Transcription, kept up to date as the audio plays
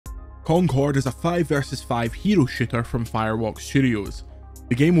Concord is a 5 vs 5 hero shooter from Firewalk Studios.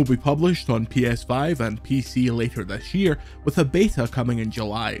 The game will be published on PS5 and PC later this year, with a beta coming in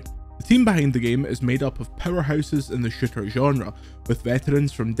July. The team behind the game is made up of powerhouses in the shooter genre, with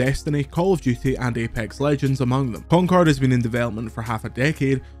veterans from Destiny, Call of Duty and Apex Legends among them. Concord has been in development for half a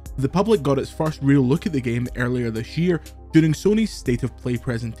decade. The public got its first real look at the game earlier this year during Sony's State of Play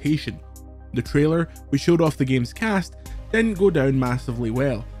presentation. The trailer, which showed off the game's cast, didn't go down massively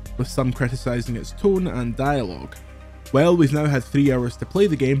well, with some criticising its tone and dialogue. Well, we've now had 3 hours to play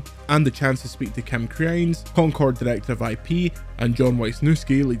the game, and the chance to speak to Kim Kreines, Concord director of IP, and John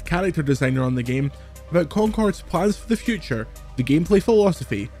Wisniewski, lead character designer on the game, about Concord's plans for the future, the gameplay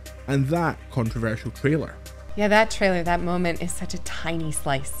philosophy, and that controversial trailer. Yeah, that trailer, that moment is such a tiny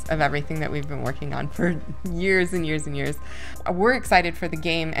slice of everything that we've been working on for years and years and years. We're excited for the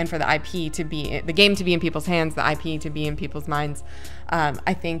game and for the IP to be, the game to be in people's hands, the IP to be in people's minds.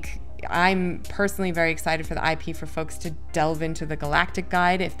 I think I'm personally very excited for the IP, for folks to delve into the Galactic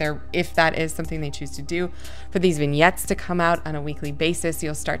guide if that is something they choose to do, for these vignettes to come out on a weekly basis.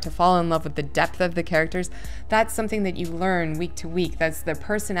 You'll start to fall in love with the depth of the characters. That's something that you learn week to week. That's their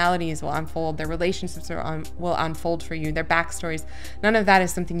personalities will unfold, their relationships will unfold for you, their backstories. None of that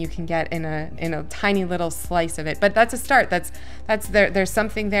is something you can get in a tiny little slice of it. But that's a start. There's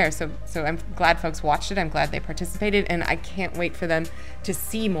something there. So I'm glad folks watched it. I'm glad they participated, and I can't wait for them to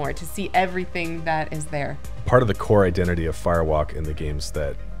see more, to see everything that is there. Part of the core identity of Firewalk in the games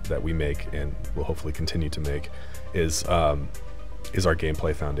that we make and will hopefully continue to make is our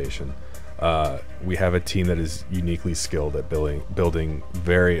gameplay foundation. We have a team that is uniquely skilled at building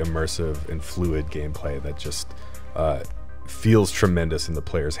very immersive and fluid gameplay that just feels tremendous in the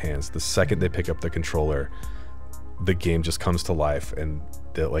player's hands. The second they pick up the controller, the game just comes to life, and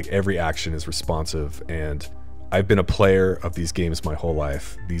like every action is responsive. And I've been a player of these games my whole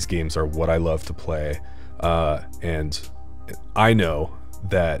life. These games are what I love to play, and I know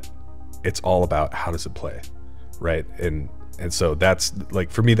that it's all about how does it play, right? And so that's, like,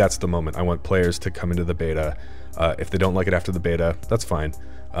 for me, that's the moment. I want players to come into the beta. If they don't like it after the beta, that's fine.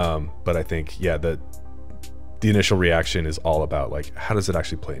 But I think, yeah, the initial reaction is all about, like, how does it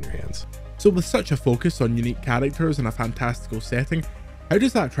actually play in your hands? So with such a focus on unique characters and a fantastical setting, how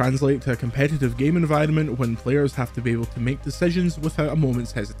does that translate to a competitive game environment when players have to be able to make decisions without a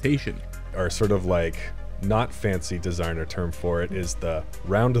moment's hesitation? Our sort of, like, not fancy designer term for it is the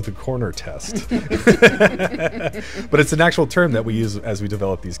round of the corner test. But it's an actual term that we use as we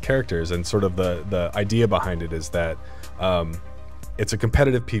develop these characters, and sort of the idea behind it is that it's a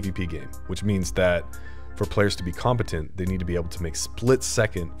competitive PvP game, which means that for players to be competent, they need to be able to make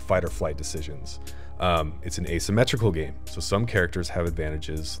split-second fight or flight decisions. It's an asymmetrical game, so some characters have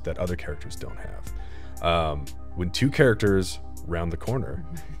advantages that other characters don't have. When two characters round the corner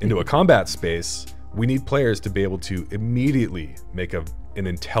into a combat space, we need players to be able to immediately make an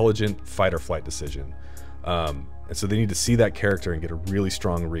intelligent fight or flight decision. And so they need to see that character and get a really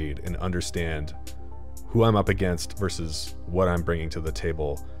strong read and understand who I'm up against versus what I'm bringing to the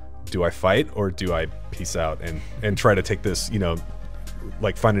table. Do I fight, or do I peace out and try to take this,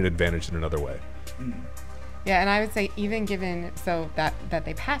 like, find an advantage in another way? Yeah, and I would say, even given that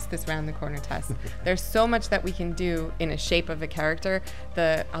they passed this round the corner test, there's so much that we can do in a shape of a character.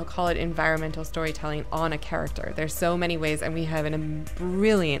 I'll call it environmental storytelling on a character. There's so many ways, and we have a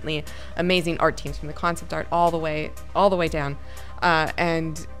brilliantly amazing art teams, from the concept art all the way down,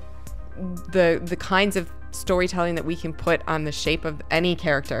 and the kinds of storytelling that we can put on the shape of any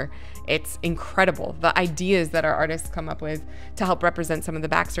character. It's incredible. The ideas that our artists come up with to help represent some of the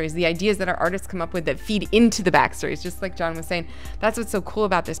backstories, the ideas that our artists come up with that feed into the backstories, just like John was saying. That's what's so cool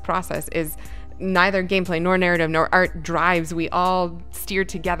about this process, is neither gameplay nor narrative nor art drives. We all steer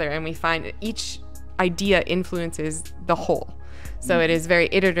together, and we find each idea influences the whole. So it is very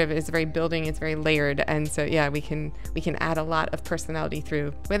iterative, it's very building, it's very layered. And so, yeah, we can add a lot of personality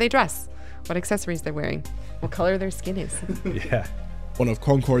through the way they dress, what accessories they're wearing, what color their skin is. Yeah. One of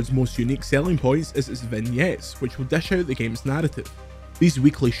Concord's most unique selling points is its vignettes, which will dish out the game's narrative. These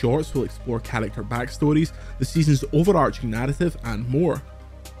weekly shorts will explore character backstories, the season's overarching narrative, and more.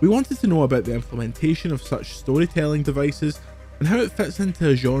 We wanted to know about the implementation of such storytelling devices and how it fits into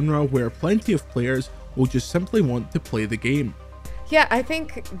a genre where plenty of players will just simply want to play the game. Yeah, I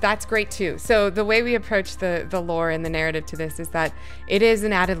think that's great too. So the way we approach the lore and the narrative to this is that it is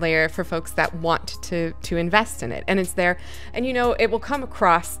an added layer for folks that want to invest in it, and it's there. And you know, it will come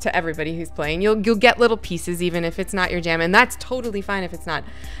across to everybody who's playing. You'll get little pieces even if it's not your jam, and that's totally fine if it's not.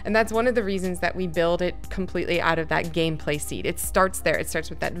 And that's one of the reasons that we build it completely out of that gameplay seed. It starts there. It starts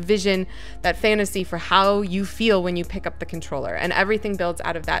with that vision, that fantasy for how you feel when you pick up the controller, and everything builds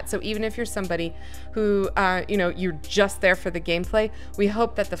out of that. So even if you're somebody who you know, you're just there for the gameplay, we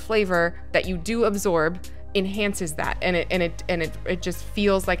hope that the flavor that you do absorb enhances that, and it just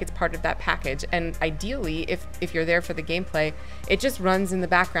feels like it's part of that package. And ideally, if you're there for the gameplay, it just runs in the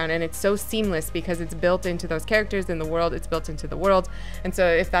background, and it's so seamless because it's built into those characters in the world. It's built into the world. And so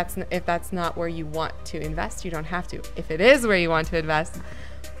if that's not where you want to invest, you don't have to. If it is where you want to invest,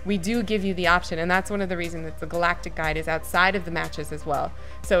 we do give you the option, and that's one of the reasons that the Galactic Guide is outside of the matches as well.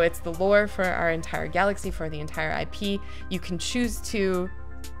 So it's the lore for our entire galaxy, for the entire IP. You can choose to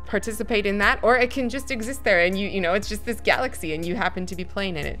participate in that, or it can just exist there, and you know, it's just this galaxy, and you happen to be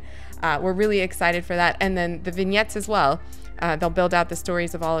playing in it. We're really excited for that. And then the vignettes as well. They'll build out the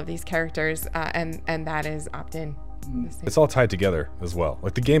stories of all of these characters, and that is opt-in. It's all tied together as well.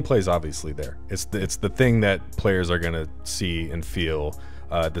 Like, the gameplay is obviously there. It's the thing that players are going to see and feel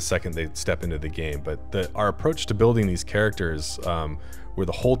the second they step into the game. But our approach to building these characters, where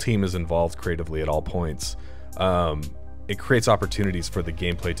the whole team is involved creatively at all points, it creates opportunities for the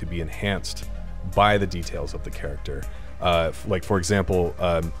gameplay to be enhanced by the details of the character. Like, for example,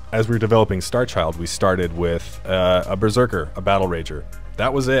 as we were developing Starchild, we started with a berserker, a battle rager.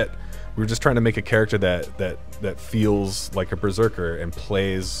 That was it. We were just trying to make a character that feels like a berserker and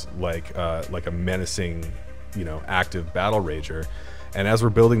plays like a menacing, you know, active battle rager. And as we're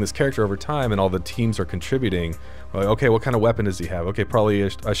building this character over time and all the teams are contributing, we're like, okay, what kind of weapon does he have? Okay, probably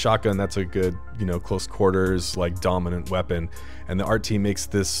a shotgun. That's a good, you know, close quarters, like, dominant weapon. And the art team makes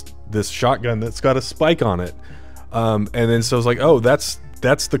this shotgun that's got a spike on it. And then so it's like, oh, that's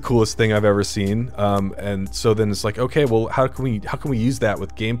the coolest thing I've ever seen. And so then it's like, okay, well, how can we use that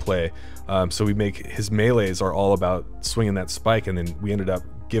with gameplay? So we make his melees are all about swinging that spike, and then we ended up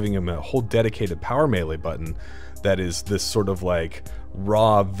giving him a whole dedicated power melee button that is this sort of like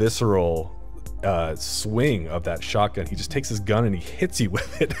raw, visceral swing of that shotgun. He just takes his gun and he hits you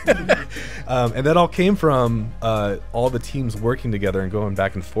with it. And that all came from all the teams working together and going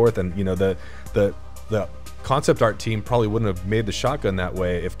back and forth. And you know, the concept art team probably wouldn't have made the shotgun that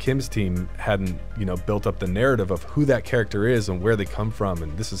way if Kim's team hadn't, you know, built up the narrative of who that character is and where they come from,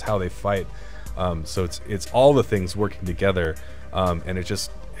 and this is how they fight. So it's all the things working together, and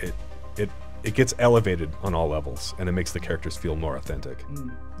it gets elevated on all levels, and it makes the characters feel more authentic.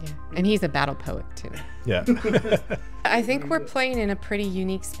 Yeah, and he's a battle poet too. Yeah. I think we're playing in a pretty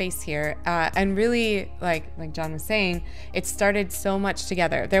unique space here, and really, like John was saying, it started so much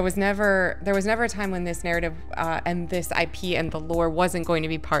together. There was never a time when this narrative and this IP and the lore wasn't going to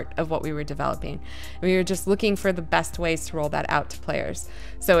be part of what we were developing. We were just looking for the best ways to roll that out to players.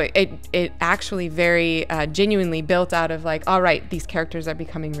 So it actually very genuinely built out of like, all right, these characters are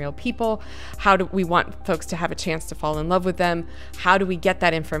becoming real people. How do we want folks to have a chance to fall in love with them? How do we get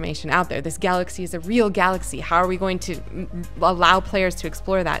that information out there? This galaxy is a real galaxy. How are we going to allow players to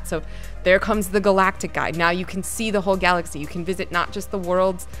explore that? So there comes the Galactic Guide. Now you can see the whole galaxy. You can visit not just the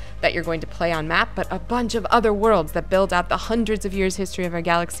worlds that you're going to play on map, but a bunch of other worlds that build out the hundreds of years history of our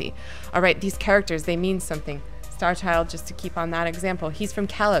galaxy. All right, these characters, they mean something. Starchild, just to keep on that example, he's from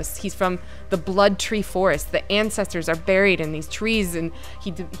Kalos. He's from the Blood Tree Forest. The ancestors are buried in these trees, and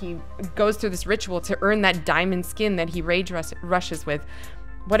he goes through this ritual to earn that diamond skin that he rage rushes with.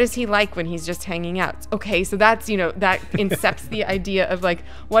 What is he like when he's just hanging out? Okay, so that's, you know, that incepts the idea of like,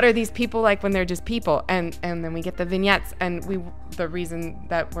 what are these people like when they're just people? And then we get the vignettes, and the reason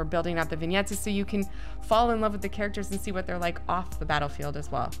that we're building out the vignettes is so you can fall in love with the characters and see what they're like off the battlefield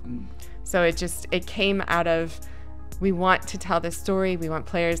as well. So it came out of, we want to tell this story, we want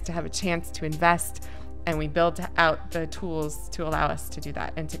players to have a chance to invest, and we built out the tools to allow us to do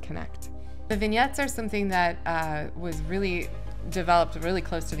that and to connect. The vignettes are something that was really developed really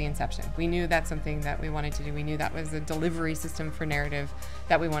close to the inception. We knew that's something that we wanted to do. We knew that was a delivery system for narrative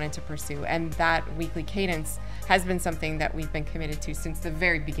that we wanted to pursue, and that weekly cadence has been something that we've been committed to since the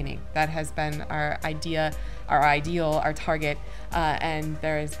very beginning. That has been our idea, our ideal, our target, and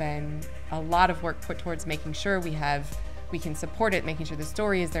there has been a lot of work put towards making sure we can support it, making sure the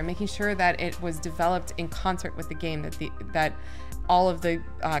story is there, making sure that it was developed in concert with the game, that all of the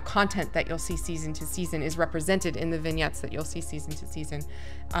content that you'll see season to season is represented in the vignettes that you'll see season to season.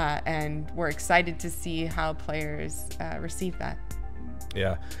 And we're excited to see how players receive that.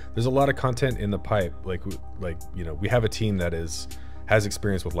 Yeah, there's a lot of content in the pipe. Like you know, we have a team that has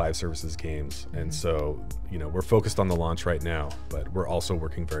experience with live services games, and so you know, we're focused on the launch right now, but we're also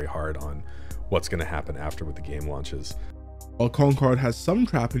working very hard on what's going to happen after with the game launches. While Concord has some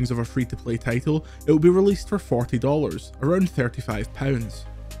trappings of a free-to-play title, it will be released for $40, around £35.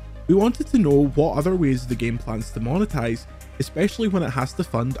 We wanted to know what other ways the game plans to monetize, especially when it has to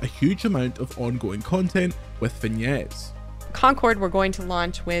fund a huge amount of ongoing content with vignettes. Concord, we're going to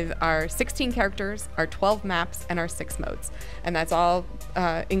launch with our 16 characters, our 12 maps, and our 6 modes. And that's all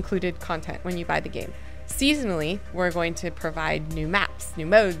included content when you buy the game. Seasonally, we're going to provide new maps, new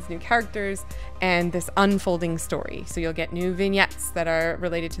modes, new characters, and this unfolding story. So you'll get new vignettes that are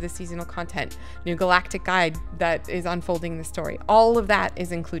related to the seasonal content, new Galactic guide that is unfolding the story. All of that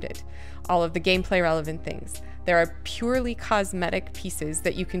is included, all of the gameplay relevant things. There are purely cosmetic pieces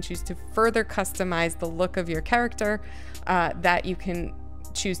that you can choose to further customize the look of your character that you can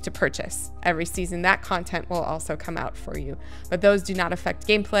choose to purchase. Every season, that content will also come out for you. But those do not affect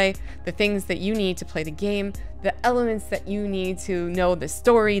gameplay, the things that you need to play the game, the elements that you need to know the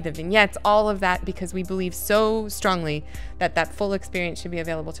story, the vignettes, all of that, because we believe so strongly that that full experience should be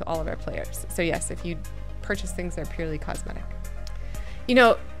available to all of our players. So yes, if you purchase things that are purely cosmetic. You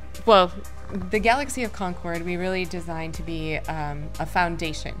know, well, the Galaxy of Concord, we really designed to be a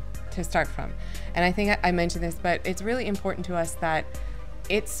foundation to start from. And I think I mentioned this, but it's really important to us that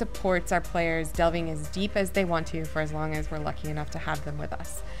it supports our players delving as deep as they want to for as long as we're lucky enough to have them with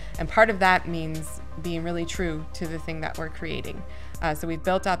us. And part of that means being really true to the thing that we're creating. So we've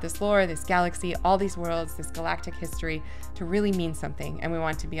built out this lore, this galaxy, all these worlds, this galactic history to really mean something. And we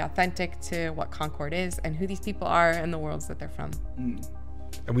want to be authentic to what Concord is and who these people are and the worlds that they're from.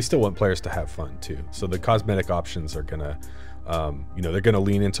 And we still want players to have fun too. So the cosmetic options are gonna, you know, they're gonna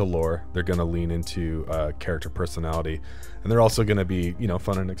lean into lore. They're gonna lean into character personality, and they're also gonna be, you know,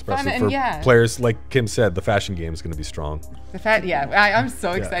 fun and expressive for players. Like Kim said, the fashion game is gonna be strong. I'm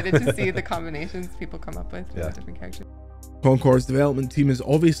so excited to see the combinations people come up with the different characters. Concord's development team is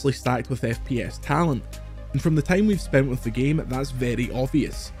obviously stacked with FPS talent, and from the time we've spent with the game, that's very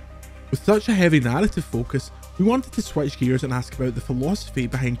obvious. With such a heavy narrative focus, we wanted to switch gears and ask about the philosophy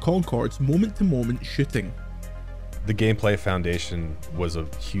behind Concord's moment-to-moment shooting. The gameplay foundation was a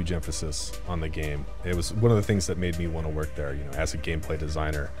huge emphasis on the game. It was one of the things that made me want to work there, you know, as a gameplay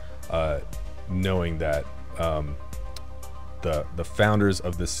designer, knowing that the founders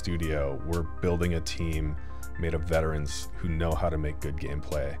of this studio were building a team made of veterans who know how to make good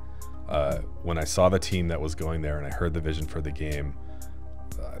gameplay. When I saw the team that was going there and I heard the vision for the game,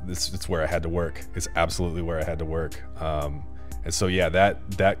 it's where I had to work. It's absolutely where I had to work. And so yeah,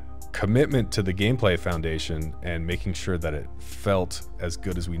 that commitment to the gameplay foundation and making sure that it felt as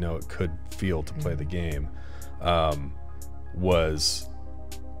good as we know it could feel to play the game was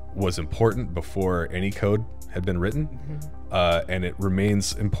important before any code had been written. And it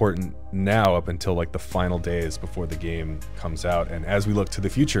remains important now up until like the final days before the game comes out. And as we look to the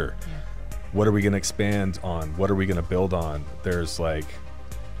future, what are we going to expand on? What are we going to build on?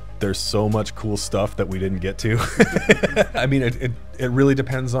 There's so much cool stuff that we didn't get to. I mean, it really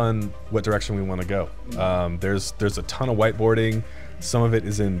depends on what direction we want to go. There's a ton of whiteboarding. Some of it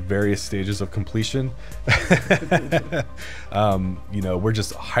is in various stages of completion. You know, we're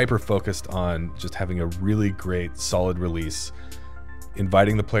just hyper focused on just having a really great, solid release,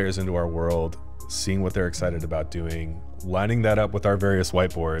 inviting the players into our world, seeing what they're excited about doing, lining that up with our various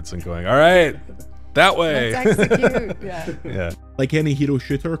whiteboards and going, all right, that way. Let's execute. Yeah. Like any hero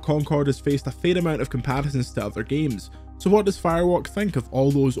shooter, Concord has faced a fair amount of comparisons to other games. So what does Firewalk think of all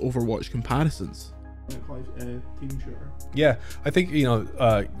those Overwatch comparisons? Team shooter. Yeah, I think, you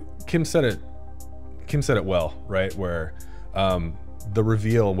know, Kim said it well, right? Where the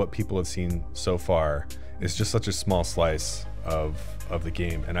reveal, what people have seen so far, is just such a small slice of the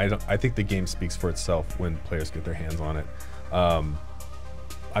game, and I think the game speaks for itself when players get their hands on it.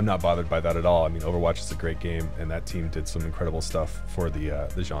 I'm not bothered by that at all. I mean, Overwatch is a great game, and that team did some incredible stuff for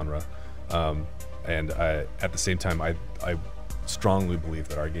the genre. And at the same time, I strongly believe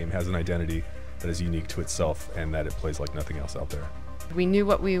that our game has an identity that is unique to itself and that it plays like nothing else out there. We knew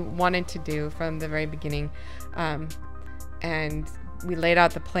what we wanted to do from the very beginning, and we laid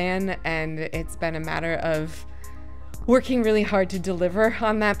out the plan, and it's been a matter of working really hard to deliver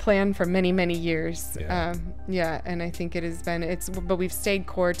on that plan for many, many years. And I think it has been, but we've stayed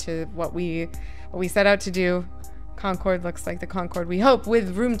core to what we set out to do, Concord looks like the Concord we hope,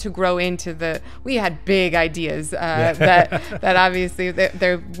 with room to grow into the. We had big ideas that obviously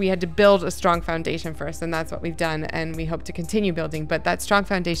we had to build a strong foundation first, and that's what we've done, and we hope to continue building. But that strong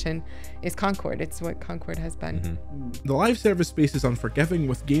foundation is Concord. It's what Concord has been. The live service space is unforgiving,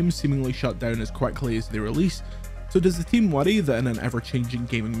 with games seemingly shut down as quickly as they release. So does the team worry that in an ever-changing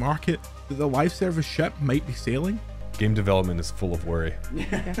gaming market, that the live service ship might be sailing? Game development is full of worry.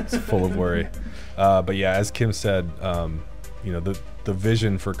 It's full of worry. But yeah, as Kim said, you know, the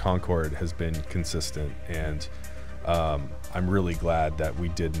vision for Concord has been consistent, and I'm really glad that we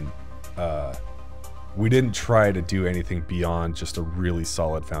didn't try to do anything beyond just a really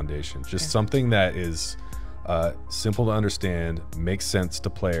solid foundation. Just something that is simple to understand, makes sense to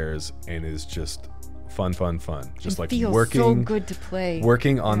players, and is just fun. Just like working so good to play.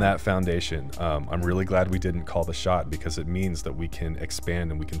 Working on that foundation. I'm really glad we didn't call the shot, because it means that we can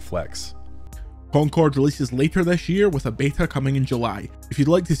expand and we can flex. Concord releases later this year, with a beta coming in July. If you'd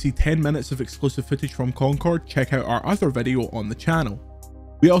like to see 10 minutes of exclusive footage from Concord, check out our other video on the channel.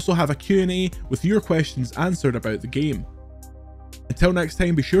 We also have a Q&A with your questions answered about the game. Until next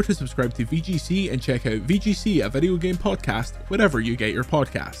time, be sure to subscribe to VGC and check out VGC, a video game podcast, wherever you get your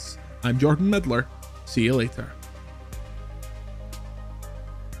podcasts. I'm Jordan Midler. See you later.